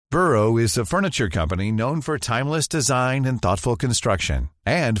Burrow is a furniture company known for timeless design and thoughtful construction,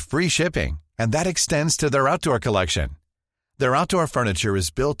 and free shipping, and that extends to their outdoor collection. Their outdoor furniture is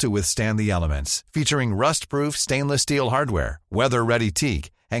built to withstand the elements, featuring rust-proof stainless steel hardware, weather-ready teak,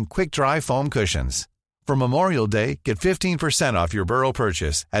 and quick-dry foam cushions. For Memorial Day, get 15% off your Burrow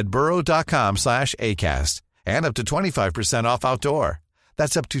purchase at burrow.com/ACAST and up to 25% off outdoor.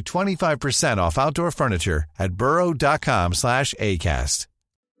 That's up to 25% off outdoor furniture at burrow.com/ACAST.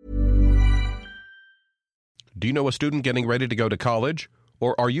 Do you know a student getting ready to go to college?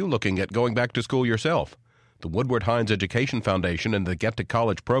 Or are you looking at going back to school yourself? The Woodward Hines Education Foundation and the Get to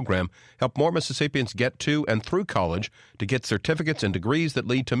College program help more Mississippians get to and through college to get certificates and degrees that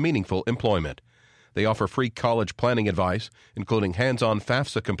lead to meaningful employment. They offer free college planning advice, including hands-on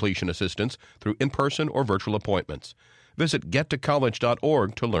FAFSA completion assistance through in-person or virtual appointments. Visit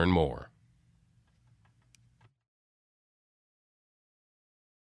gettocollege.org to learn more.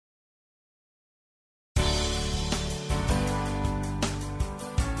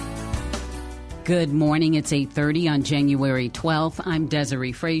 Good morning. It's 8:30 on January 12th. I'm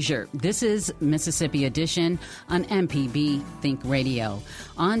Desiree Frazier. This is Mississippi Edition on MPB Think Radio.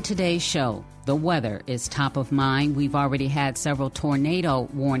 On today's show, the weather is top of mind. We've already had several tornado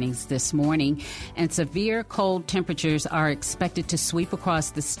warnings this morning, and severe cold temperatures are expected to sweep across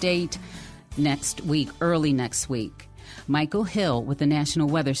the state next week, early next week. Michael Hill with the National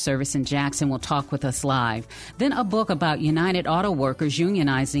Weather Service in Jackson will talk with us live. Then a book about United Auto Workers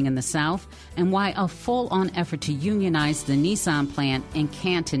unionizing in the South and why a full-on effort to unionize the Nissan plant in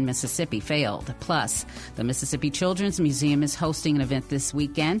Canton, Mississippi failed. Plus, the Mississippi Children's Museum is hosting an event this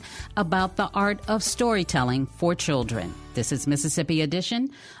weekend about the art of storytelling for children. This is Mississippi Edition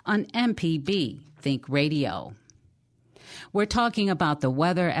on MPB Think Radio. We're talking about the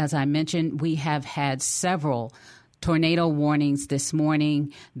weather. As I mentioned, we have had several tornado warnings this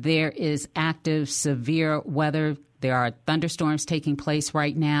morning. There is active severe weather. There are thunderstorms taking place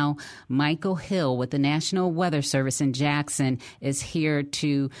right now. Michael Hill with the National Weather Service in Jackson is here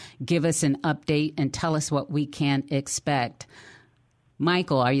to give us an update and tell us what we can expect.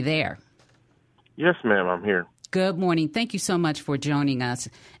 Michael, are you there? Yes, ma'am, I'm here. Good morning. Thank you so much for joining us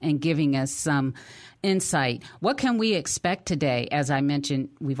and giving us some insight. What can we expect today? As I mentioned,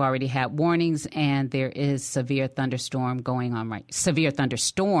 we've already had warnings, and there is severe thunderstorms going on right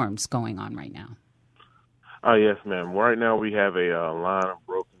now. Yes, ma'am. Right now we have a line of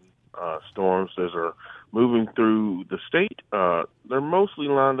broken storms that are moving through the state. They're mostly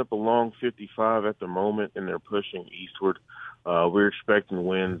lined up along 55 at the moment, and they're pushing eastward. We're expecting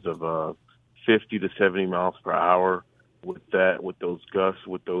winds of 50 to 70 miles per hour with those gusts,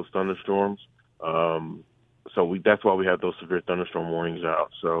 with those thunderstorms. That's why we have those severe thunderstorm warnings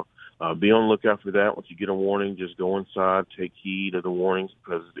out. So be on the lookout for that. Once you get a warning, just go inside, take heed of the warnings,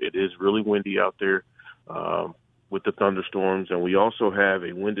 because it is really windy out there with the thunderstorms. And we also have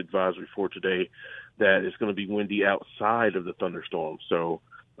a wind advisory for today that is going to be windy outside of the thunderstorm. So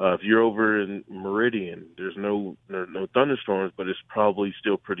if you're over in Meridian, there are no thunderstorms, but it's probably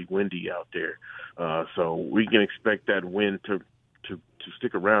still pretty windy out there. So we can expect that wind to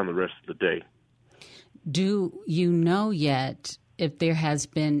stick around the rest of the day. Do you know yet if there has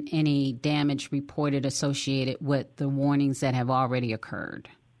been any damage reported associated with the warnings that have already occurred?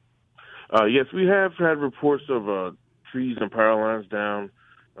 Yes, we have had reports of trees and power lines down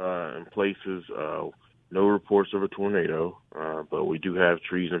in places. No reports of a tornado, but we do have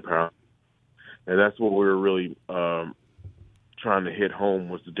trees and power. And that's what we're really trying to hit home,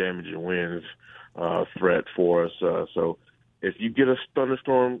 was the damaging winds threat for us. So if you get a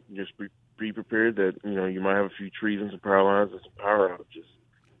thunderstorm, just be prepared that you might have a few trees and some power lines and some power outages.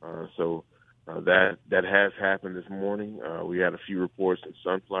 That has happened this morning. We had a few reports in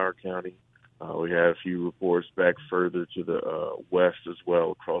Sunflower County. We had a few reports back further to the west as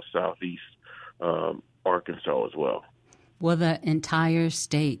well, across southeast Arkansas as well. Will the entire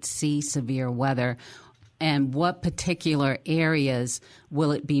state see severe weather, and what particular areas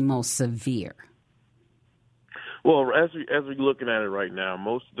will it be most severe? Well, as we're looking at it right now,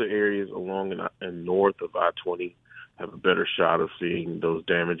 most of the areas along and north of I-20 have a better shot of seeing those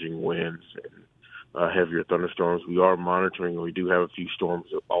damaging winds and heavier thunderstorms. We are monitoring, and we do have a few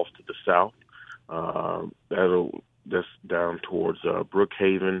storms off to the south. That's down towards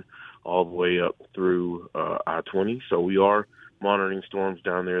Brookhaven, all the way up through I-20. So we are monitoring storms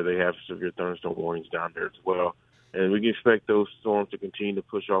down there. They have severe thunderstorm warnings down there as well. And we can expect those storms to continue to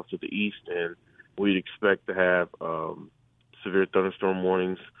push off to the east, and we'd expect to have severe thunderstorm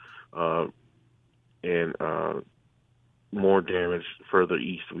warnings and more damage further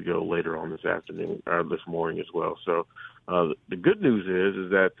east we go later on this afternoon or this morning as well. So the good news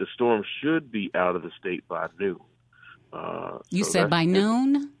is that the storm should be out of the state by noon. You said by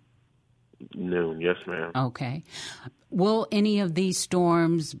noon? Noon, yes, ma'am. Okay. Will any of these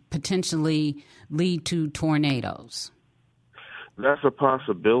storms potentially lead to tornadoes? That's a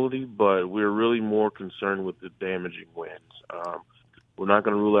possibility, but we're really more concerned with the damaging winds. We're not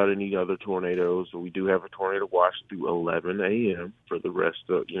going to rule out any other tornadoes. We do have a tornado watch through 11 a.m. for the rest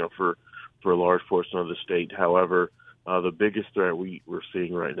of, for a large portion of the state. However, the biggest threat we're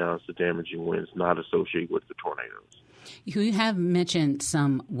seeing right now is the damaging winds not associated with the tornadoes. You have mentioned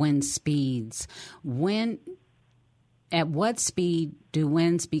some wind speeds. At what speed do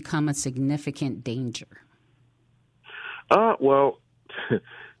winds become a significant danger? Well,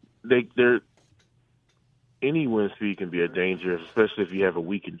 any wind speed can be a danger, especially if you have a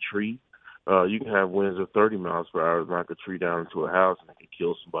weakened tree. You can have winds of 30 miles per hour, knock a tree down into a house, and it can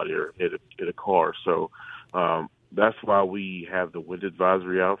kill somebody or hit a car. So that's why we have the wind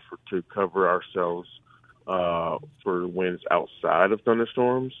advisory out to cover ourselves for winds outside of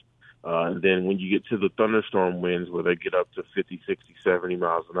thunderstorms. And then when you get to the thunderstorm winds where they get up to 50, 60, 70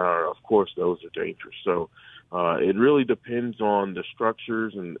 miles an hour, of course, those are dangerous. So it really depends on the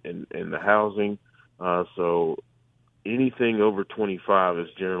structures and the housing. So anything over 25 is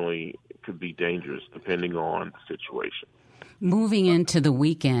generally could be dangerous depending on the situation. Moving into the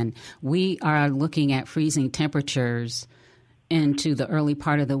weekend, we are looking at freezing temperatures into the early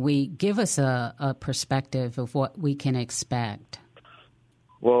part of the week. Give us a perspective of what we can expect.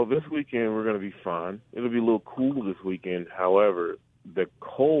 Well, this weekend we're going to be fine. It'll be a little cool this weekend. However, the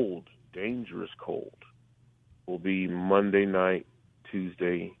cold, dangerous cold, will be Monday night,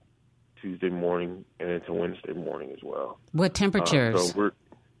 Tuesday morning, and into Wednesday morning as well. What temperatures? So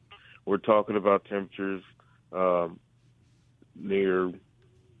we're talking about temperatures near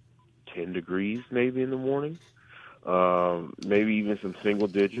 10 degrees maybe in the morning, maybe even some single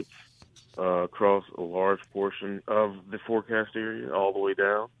digits across a large portion of the forecast area all the way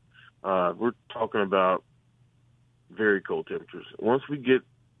down. We're talking about very cold temperatures. Once we get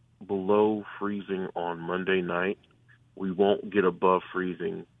below freezing on Monday night, we won't get above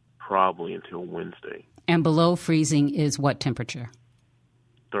freezing probably until Wednesday. And below freezing is what temperature?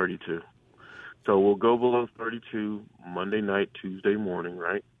 32. So we'll go below 32 Monday night, Tuesday morning,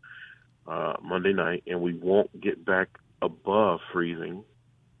 right? Monday night, and we won't get back above freezing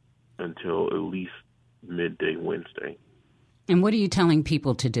until at least midday Wednesday. And what are you telling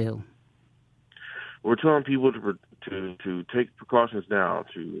people to do? We're telling people to take precautions now,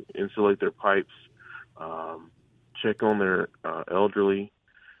 to insulate their pipes, check on their elderly,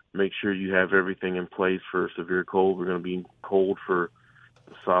 make sure you have everything in place for severe cold. We're going to be cold for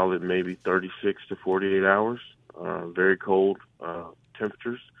a solid maybe 36 to 48 hours, very cold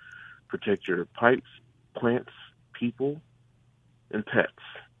temperatures. Protect your pipes, plants, people, and pets.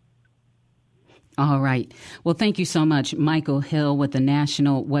 All right. Well, thank you so much, Michael Hill with the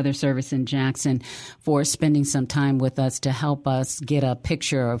National Weather Service in Jackson, for spending some time with us to help us get a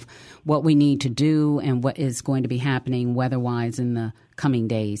picture of what we need to do and what is going to be happening weather-wise in the coming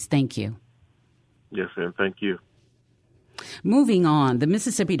days. Thank you. Yes, ma'am. Thank you. Moving on, the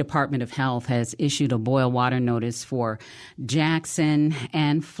Mississippi Department of Health has issued a boil water notice for Jackson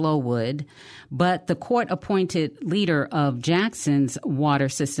and Flowood, but the court-appointed leader of Jackson's water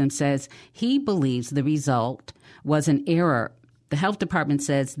system says he believes the result was an error. The health department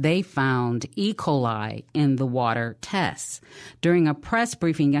says they found E. coli in the water tests. During a press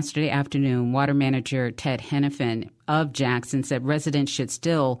briefing yesterday afternoon, water manager Ted Hennepin of Jackson said residents should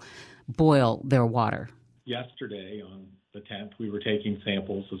still boil their water. Yesterday on the 10th, we were taking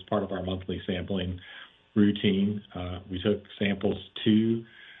samples as part of our monthly sampling routine. We took samples to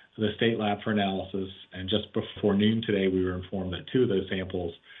the state lab for analysis, and just before noon today, we were informed that 2 of those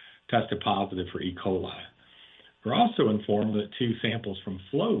samples tested positive for E. coli. We're also informed that 2 samples from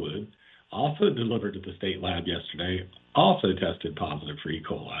Flowood, also delivered to the state lab yesterday, also tested positive for E.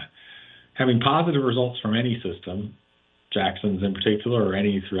 coli. Having positive results from any system, Jackson's in particular, or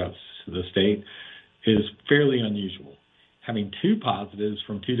any throughout the state, is fairly unusual. Having 2 positives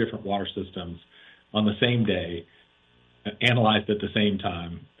from 2 different water systems on the same day, analyzed at the same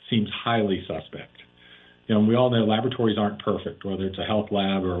time, seems highly suspect. We all know laboratories aren't perfect, whether it's a health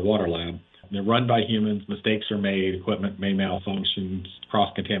lab or a water lab. They're run by humans, mistakes are made, equipment may malfunction,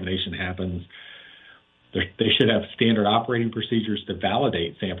 cross-contamination happens. They should have standard operating procedures to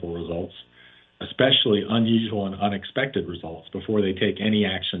validate sample results, especially unusual and unexpected results, before they take any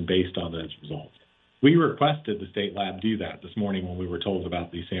action based on those results. We requested the state lab do that this morning when we were told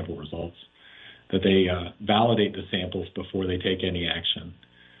about these sample results. that they validate the samples before they take any action.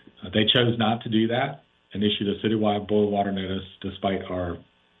 They chose not to do that and issued a citywide boil water notice despite our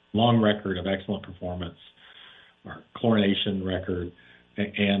long record of excellent performance, our chlorination record,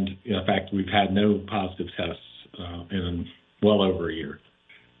 and in fact, we've had no positive tests in well over a year.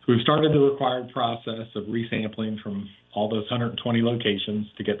 So we've started the required process of resampling from all those 120 locations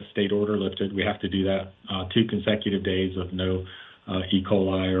to get the state order lifted. We have to do that 2 consecutive days of no E.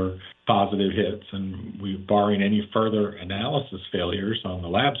 coli or positive hits, and barring any further analysis failures on the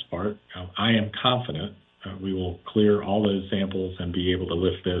lab's part, I am confident we will clear all those samples and be able to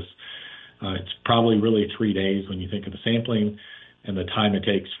lift this. It's probably really 3 days when you think of the sampling and the time it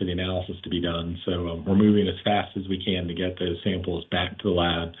takes for the analysis to be done. So we're moving as fast as we can to get those samples back to the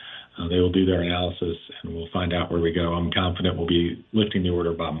lab. They will do their analysis, and we'll find out where we go. I'm confident we'll be lifting the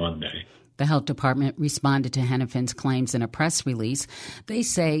order by Monday. The health department responded to Hennefin's claims in a press release. They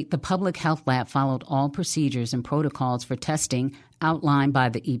say the public health lab followed all procedures and protocols for testing outlined by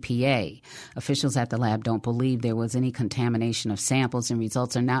the EPA. Officials at the lab don't believe there was any contamination of samples, and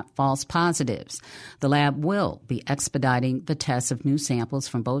results are not false positives. The lab will be expediting the tests of new samples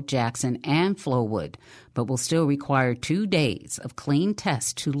from both Jackson and Flowood, but will still require 2 days of clean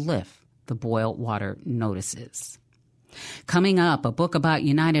tests to lift the boil water notices. Coming up, a book about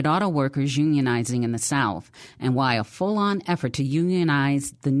United Auto Workers unionizing in the South and why a full-on effort to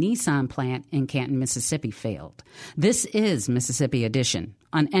unionize the Nissan plant in Canton, Mississippi failed. This is Mississippi Edition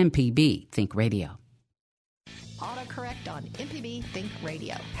on MPB Think Radio. Autocorrect on MPB Think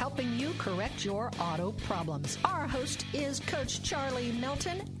Radio, helping you correct your auto problems. Our host is Coach Charlie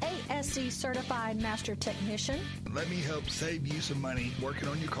Melton, ASE Certified Master Technician. Let me help save you some money working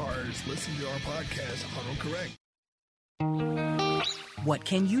on your cars. Listen to our podcast, Autocorrect. What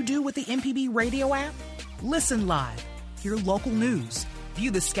can you do with the MPB radio app? Listen live, hear local news, view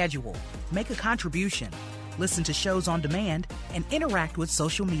the schedule, make a contribution, listen to shows on demand, and interact with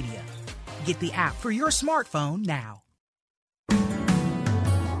social media. Get the app for your smartphone now.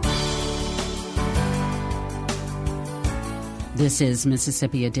 This is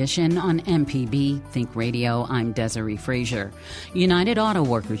Mississippi Edition on MPB Think Radio. I'm Desiree Frazier. United Auto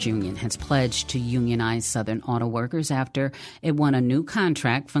Workers Union has pledged to unionize Southern auto workers after it won a new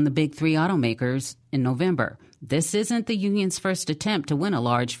contract from the big 3 automakers in November. This isn't the union's first attempt to win a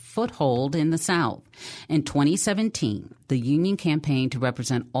large foothold in the South. In 2017, the union campaigned to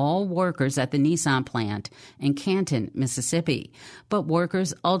represent all workers at the Nissan plant in Canton, Mississippi. But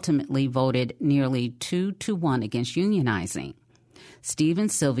workers ultimately voted nearly 2-1 against unionizing. Stephen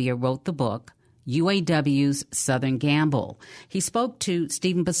Sylvia wrote the book, UAW's Southern Gamble. He spoke to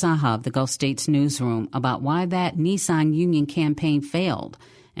Stephen Basaha of the Gulf States Newsroom about why that Nissan union campaign failed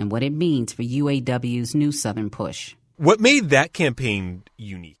and what it means for UAW's new Southern push. What made that campaign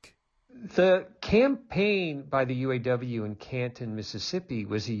unique? The campaign by the UAW in Canton, Mississippi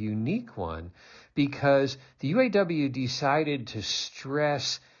was a unique one because the UAW decided to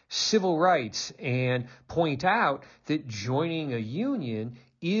stress civil rights and point out that joining a union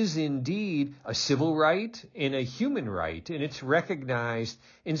is indeed a civil right and a human right, and it's recognized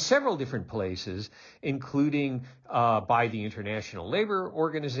in several different places, including by the International Labor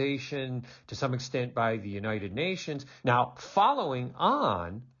Organization, to some extent by the United Nations. Now, following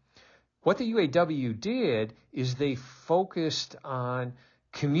on, what the UAW did is they focused on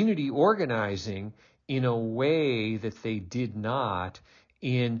community organizing in a way that they did not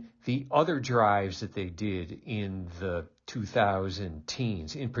in the other drives that they did in the 2000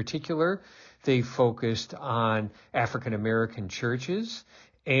 teens. In particular, they focused on African American churches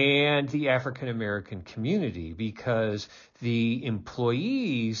and the African American community because the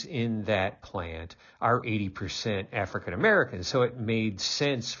employees in that plant are 80% African American. So it made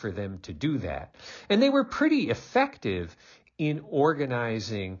sense for them to do that. And they were pretty effective in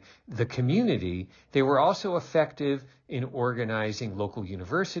organizing the community. They were also effective in organizing local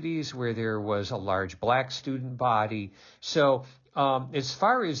universities where there was a large black student body. So as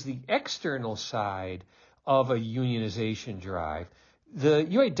far as the external side of a unionization drive, the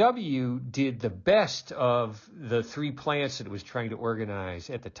UAW did the best of the 3 plants that it was trying to organize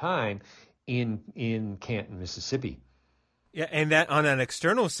at the time in Canton, Mississippi. Yeah, and that on an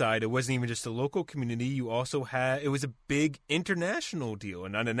external side, it wasn't even just a local community. You also had, it was a big international deal.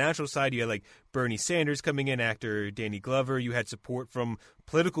 And on the national side, you had like Bernie Sanders coming in, actor Danny Glover. You had support from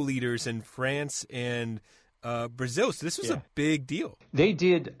political leaders in France and Brazil. So this was a big deal. They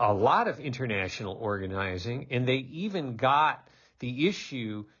did a lot of international organizing, and they even got the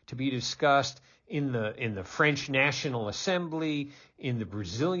issue to be discussed in the French National Assembly, in the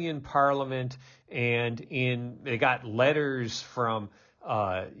Brazilian Parliament, and they got letters from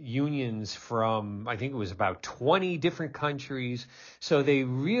unions from, I think it was about 20 different countries. So they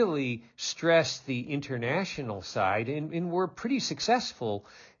really stressed the international side and were pretty successful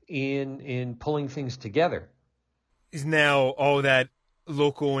in pulling things together. Is now all that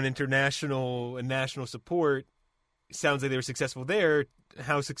local and international and national support, sounds like they were successful there.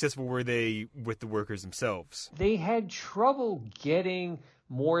 How successful were they with the workers themselves? They had trouble getting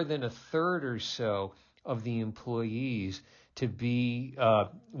more than a third or so of the employees to be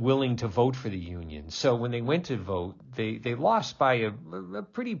willing to vote for the union. So when they went to vote, they lost by a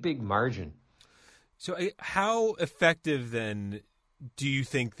pretty big margin. So how effective then do you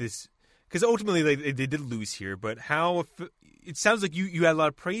think this, because ultimately they did lose here, but how, it sounds like you had a lot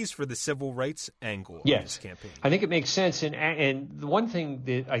of praise for the civil rights angle of this campaign. I think it makes sense. And the one thing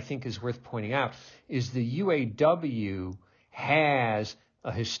that I think is worth pointing out is the UAW has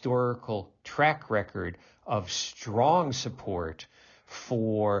a historical track record of strong support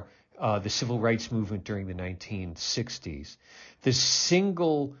for the civil rights movement during the 1960s. The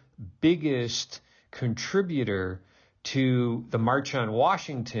single biggest contributor to the March on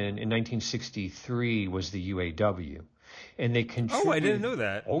Washington in 1963 was the UAW. And they contributed. Oh, I didn't know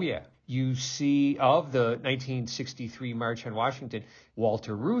that. Oh, yeah. You see, of the 1963 March on Washington,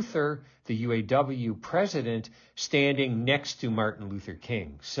 Walter Reuther, the UAW president, standing next to Martin Luther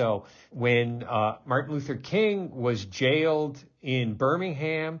King. So when Martin Luther King was jailed in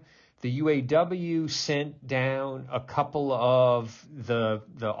Birmingham, the UAW sent down a couple of the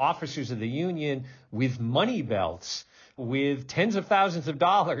officers of the union with money belts, with tens of thousands of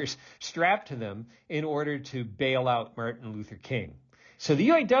dollars strapped to them in order to bail out Martin Luther King. So the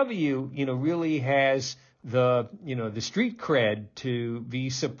UAW, really has the street cred to be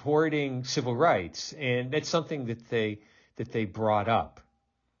supporting civil rights, and that's something that they brought up.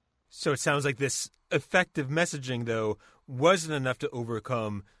 So it sounds like this effective messaging, though, wasn't enough to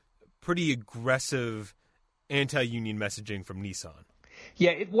overcome pretty aggressive anti-union messaging from Nissan.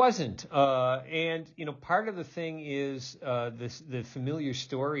 Yeah, it wasn't. And part of the thing is the familiar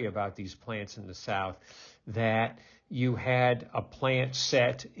story about these plants in the South, that you had a plant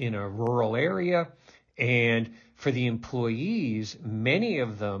set in a rural area, and for the employees, many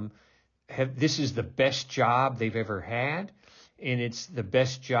of them this is the best job they've ever had, and it's the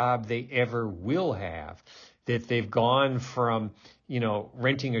best job they ever will have. That they've gone from,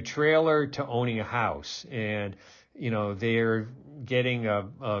 renting a trailer to owning a house, and they're getting a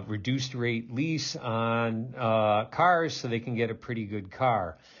reduced rate lease on cars so they can get a pretty good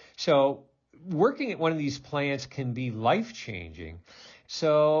car. So working at one of these plants can be life-changing.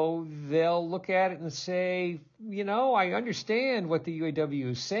 So they'll look at it and say, I understand what the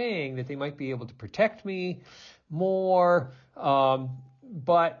UAW is saying, that they might be able to protect me more,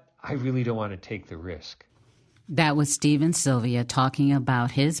 but I really don't want to take the risk. That was Stephen Sylvia talking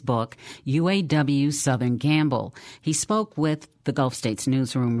about his book, UAW Southern Gamble. He spoke with the Gulf States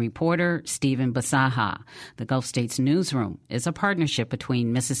Newsroom reporter, Stephen Basaha. The Gulf States Newsroom is a partnership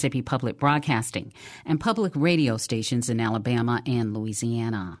between Mississippi Public Broadcasting and public radio stations in Alabama and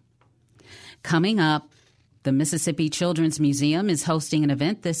Louisiana. Coming up, the Mississippi Children's Museum is hosting an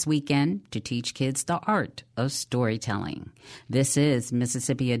event this weekend to teach kids the art of storytelling. This is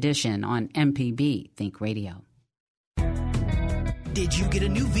Mississippi Edition on MPB Think Radio. Did you get a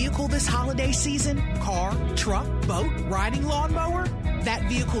new vehicle this holiday season? Car, truck, boat, riding lawnmower? That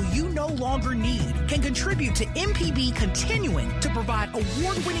vehicle you no longer need can contribute to MPB continuing to provide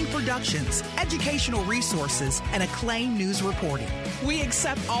award-winning productions, educational resources, and acclaimed news reporting. We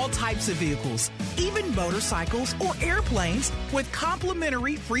accept all types of vehicles, even motorcycles or airplanes, with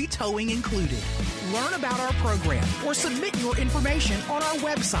complimentary free towing included. Learn about our program or submit your information on our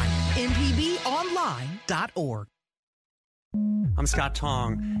website, mpbonline.org. I'm Scott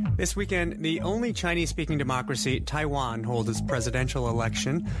Tong. This weekend, the only Chinese-speaking democracy, Taiwan, holds its presidential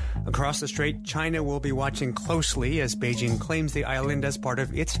election. Across the strait, China will be watching closely as Beijing claims the island as part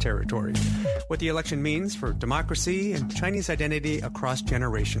of its territory. What the election means for democracy and Chinese identity across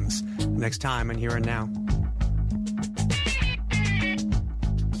generations. Next time on Here and Now.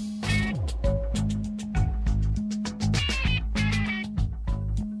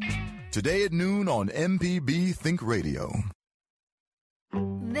 Today at noon on MPB Think Radio.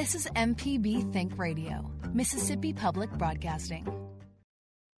 This is MPB Think Radio, Mississippi Public Broadcasting.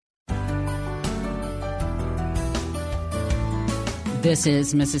 This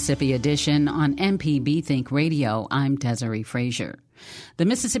is Mississippi Edition on MPB Think Radio. I'm Desiree Frazier. The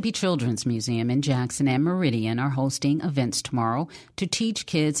Mississippi Children's Museum in Jackson and Meridian are hosting events tomorrow to teach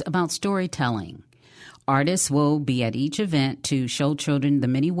kids about storytelling. Artists will be at each event to show children the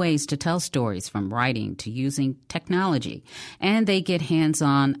many ways to tell stories, from writing to using technology, and they get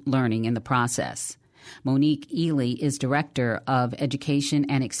hands-on learning in the process. Monique Ely is Director of Education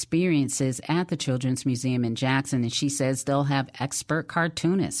and Experiences at the Children's Museum in Jackson, and she says they'll have expert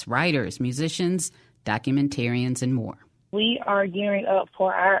cartoonists, writers, musicians, documentarians, and more. We are gearing up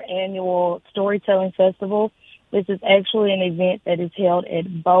for our annual Storytelling Festival. This is actually an event that is held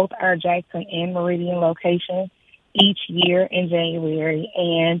at both our Jackson and Meridian locations each year in January.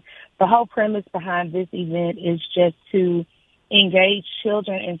 And the whole premise behind this event is just to engage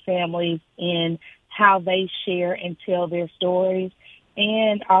children and families in how they share and tell their stories,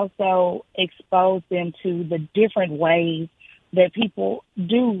 and also expose them to the different ways that people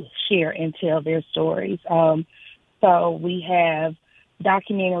do share and tell their stories. So we have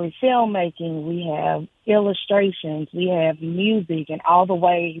documentary filmmaking, we have illustrations, we have music, and all the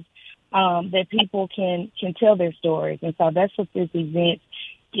ways that people can tell their stories. And so that's what this event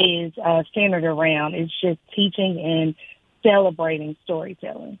is centered around. It's just teaching and celebrating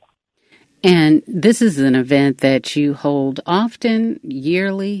storytelling. And this is an event that you hold often,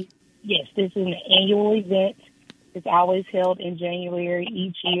 yearly? Yes, this is an annual event. It's always held in January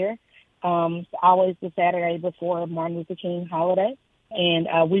each year. It's always the Saturday before Martin Luther King holiday.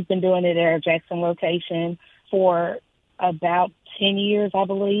 And we've been doing it at our Jackson location for about 10 years, I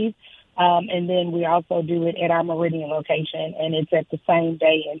believe. And then we also do it at our Meridian location, and it's at the same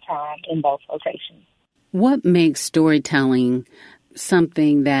day and time in both locations. What makes storytelling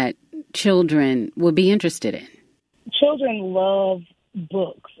something that children would be interested in? Children love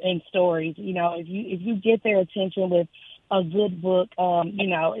books and stories. You know, if you get their attention with a good book,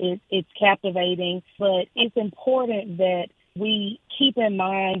 it's captivating. But it's important that we keep in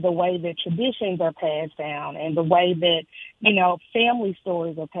mind the way that traditions are passed down and the way that, family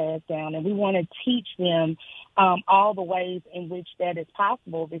stories are passed down. And we want to teach them all the ways in which that is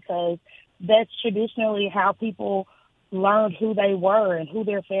possible, because that's traditionally how people learned who they were and who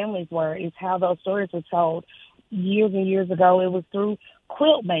their families were, is how those stories were told. Years and years ago, it was through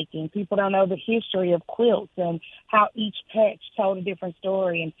quilt making. People don't know the history of quilts and how each patch told a different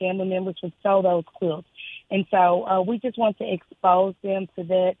story, and family members would sew those quilts. And so we just want to expose them to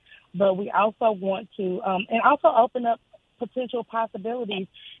that, but we also want to and also open up potential possibilities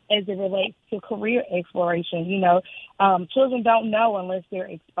as it relates to career exploration. Children don't know unless they're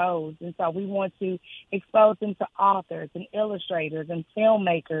exposed. And so we want to expose them to authors and illustrators and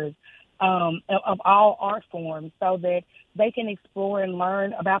filmmakers of all art forms, so that they can explore and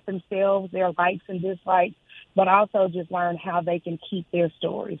learn about themselves, their likes and dislikes, but also just learn how they can keep their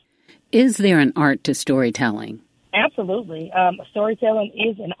stories. Is there an art to storytelling? Absolutely. Storytelling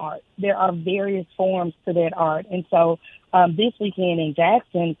is an art. There are various forms to that art. And so this weekend in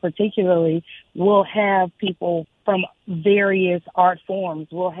Jackson particularly, we'll have people from various art forms.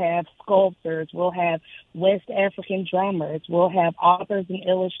 We'll have sculptors. We'll have West African drummers. We'll have authors and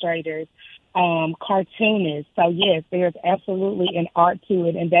illustrators, cartoonists. So, yes, there's absolutely an art to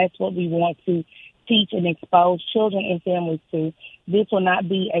it, and that's what we want to teach and expose children and families to. This will not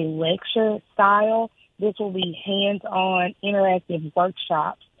be a lecture style. This will be hands-on interactive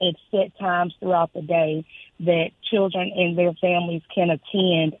workshops at set times throughout the day that children and their families can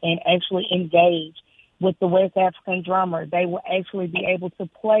attend and actually engage with the West African drummer. They will actually be able to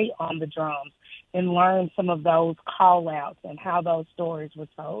play on the drums and learn some of those call-outs and how those stories were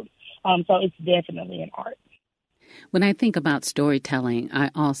told. So it's definitely an art. When I think about storytelling, I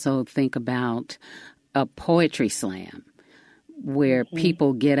also think about a poetry slam where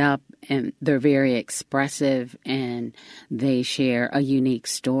people get up and they're very expressive and they share a unique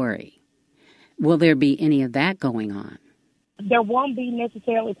story. Will there be any of that going on? There won't be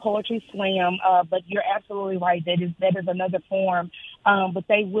necessarily poetry slam, but you're absolutely right. That is another form. But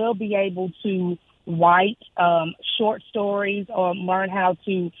they will be able to write short stories or learn how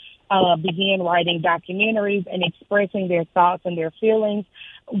to begin writing documentaries and expressing their thoughts and their feelings.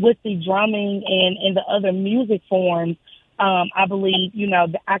 With the drumming and the other music forms, I believe,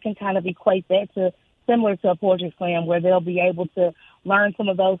 I can kind of equate that to similar to a poetry slam, where they'll be able to learn some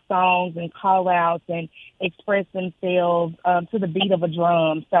of those songs and call outs and express themselves to the beat of a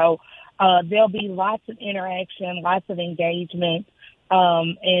drum. So there'll be lots of interaction, lots of engagement,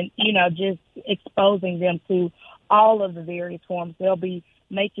 and, just exposing them to all of the various forms. They'll be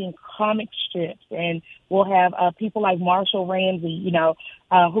making comic strips, and we'll have people like Marshall Ramsey,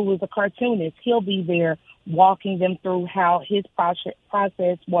 who is a cartoonist. He'll be there walking them through how his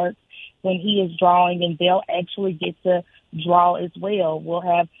process works when he is drawing, and they'll actually get to draw as well. We'll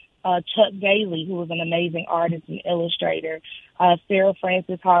have Chuck Gailey, who was an amazing artist and illustrator, Sarah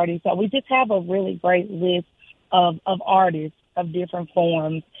Frances Hardy. So we just have a really great list of artists of different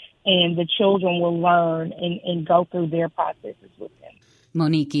forms, and the children will learn and go through their processes with them.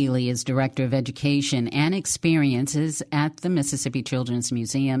 Monique Ely is Director of Education and Experiences at the Mississippi Children's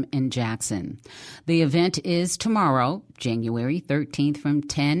Museum in Jackson. The event is tomorrow, January 13th, from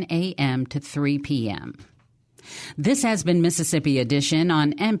 10 a.m. to 3 p.m. This has been Mississippi Edition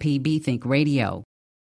on MPB Think Radio.